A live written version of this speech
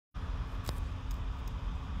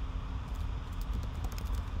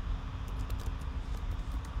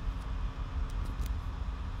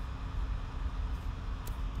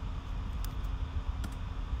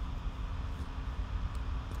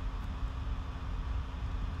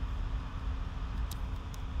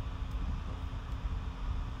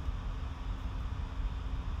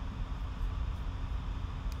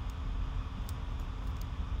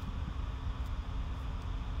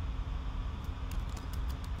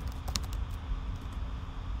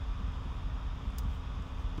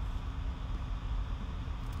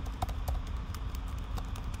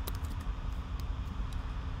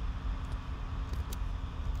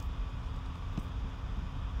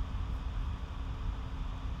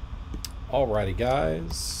Alrighty,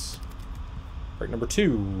 guys. Break number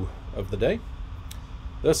 2 of the day.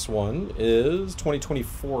 This one is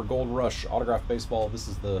 2024 Gold Rush Autograph Baseball. This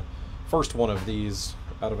is the first one of these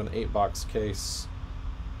out of an 8-box case.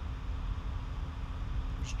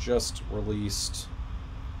 It was just released.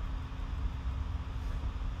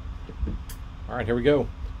 Alright, here we go.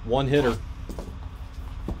 One hitter.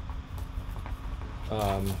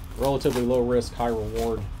 Relatively low risk, high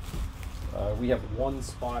reward. We have one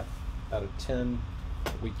spot out of 10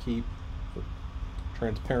 that we keep for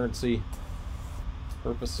transparency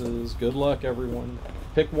purposes. Good luck, everyone.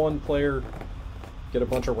 Pick one player, get a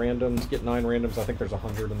bunch of randoms, get 9 randoms. I think there's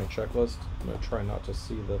 100 in the checklist. I'm going to try not to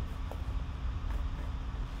see the...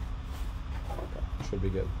 Okay, should be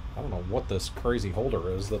good. I don't know what this crazy holder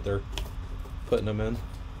is that they're putting them in.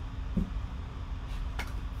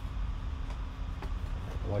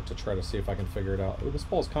 I like to try to see if I can figure it out. Oh, this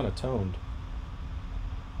ball's kind of toned.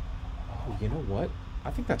 Oh, you know what?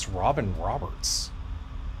 I think that's Robin Roberts.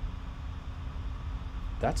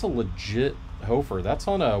 That's a legit Hofer. That's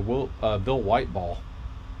on a Bill White ball.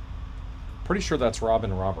 Pretty sure that's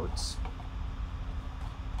Robin Roberts.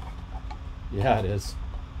 Yeah, it is.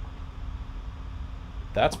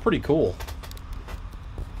 That's pretty cool.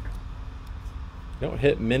 You don't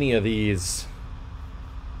hit many of these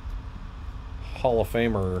Hall of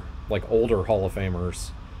Famer, like older Hall of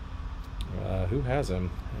Famers. Who has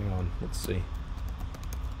him? Hang on, let's see.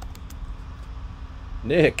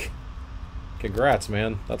 Nick! Congrats,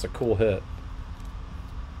 man. That's a cool hit.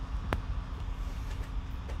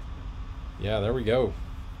 Yeah, there we go.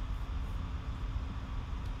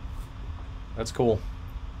 That's cool.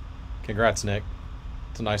 Congrats, Nick.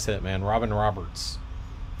 It's a nice hit, man. Robin Roberts,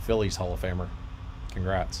 Phillies Hall of Famer.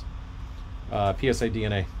 Congrats. PSA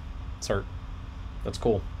DNA. Cert. That's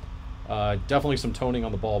cool. Definitely some toning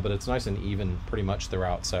on the ball, but it's nice and even pretty much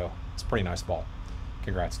throughout, so it's a pretty nice ball.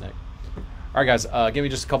 Congrats, Nick. All right, guys, give me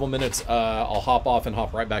just a couple minutes. I'll hop off and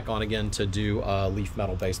hop right back on again to do Leaf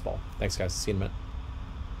Metal Baseball. Thanks, guys. See you in a minute.